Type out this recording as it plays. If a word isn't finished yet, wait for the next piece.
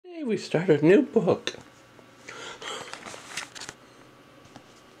Hey, we started a new book.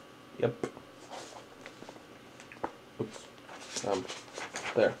 Yep. Oops.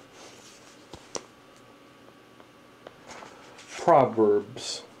 There.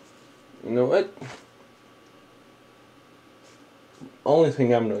 Proverbs. You know what? Only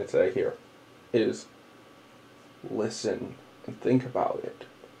thing I'm going to say here is listen and think about it.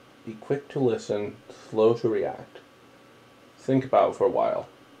 Be quick to listen, slow to react. Think about it for a while.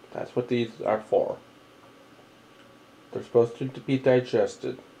 That's what these are for. They're supposed to be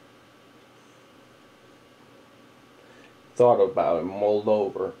digested. Thought about it, mulled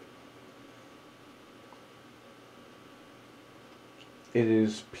over. It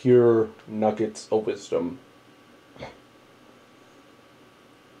is pure nuggets of wisdom.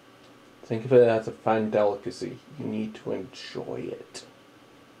 Think of it as a fine delicacy. You need to enjoy it,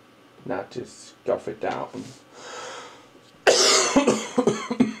 not just scuff it down.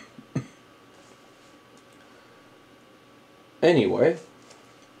 Anyway,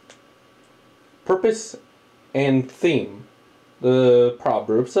 purpose and theme. The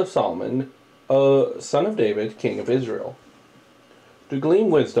Proverbs of Solomon, son of David, king of Israel. To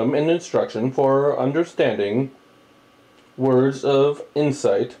glean wisdom and instruction for understanding, words of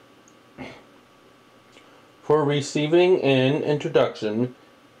insight, for receiving an introduction,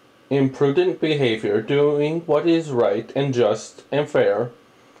 in prudent behavior, doing what is right and just and fair,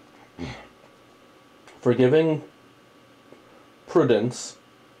 for giving prudence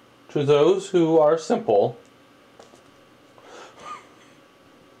to those who are simple.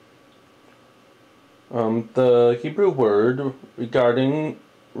 The Hebrew word regarding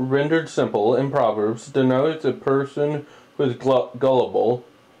rendered simple in Proverbs denotes a person who is gullible,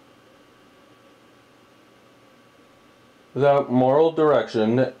 without moral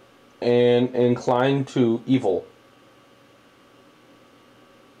direction, and inclined to evil.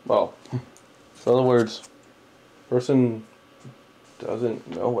 Well, in other words, person doesn't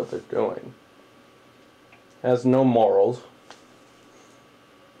know what they're doing, has no morals,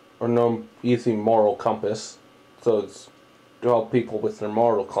 or no easy moral compass. So it's to help people with their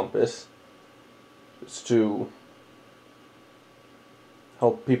moral compass. It's to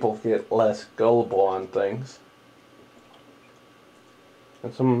help people get less gullible on things.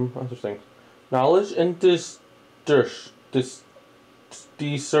 And some other things. Knowledge and discretion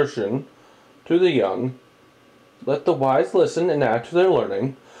to the young. Let the wise listen and add to their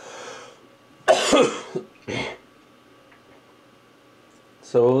learning.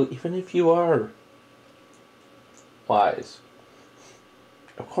 So even if you are wise,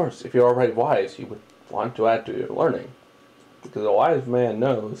 of course, if you're already wise, you would want to add to your learning. Because a wise man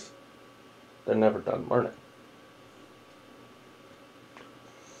knows they're never done learning.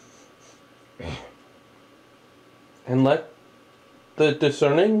 And let the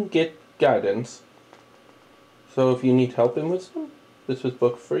discerning get guidance. So if you need help in wisdom, this is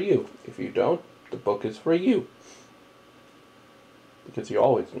book for you. If you don't, the book is for you. Because you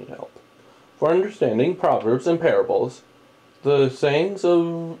always need help. For understanding proverbs and parables, the sayings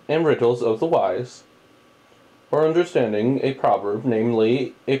of and riddles of the wise. For understanding a proverb,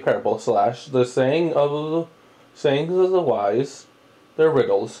 namely a parable / the sayings of the wise, their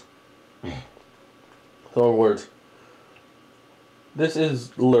riddles. In other words, this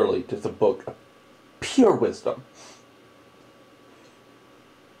is literally just a book of pure wisdom.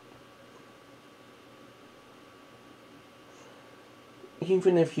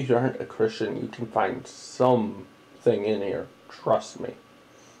 Even if you aren't a Christian, you can find something in here. Trust me.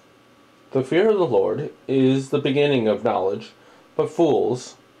 The fear of the Lord is the beginning of knowledge, but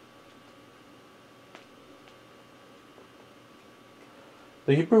fools.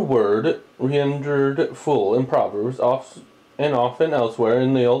 The Hebrew word rendered fool in Proverbs and often elsewhere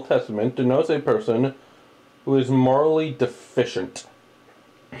in the Old Testament denotes a person who is morally deficient,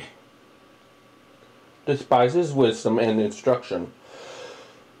 despises wisdom and instruction.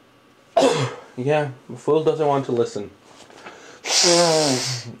 Yeah, a fool doesn't want to listen.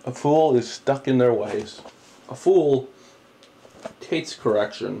 A fool is stuck in their ways. A fool hates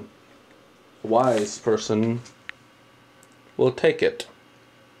correction. A wise person will take it.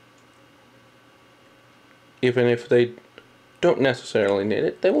 Even if they don't necessarily need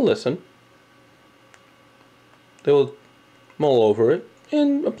it, they will listen. They will mull over it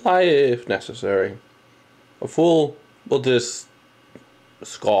and apply it if necessary. A fool will just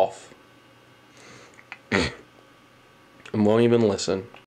scoff and won't even listen.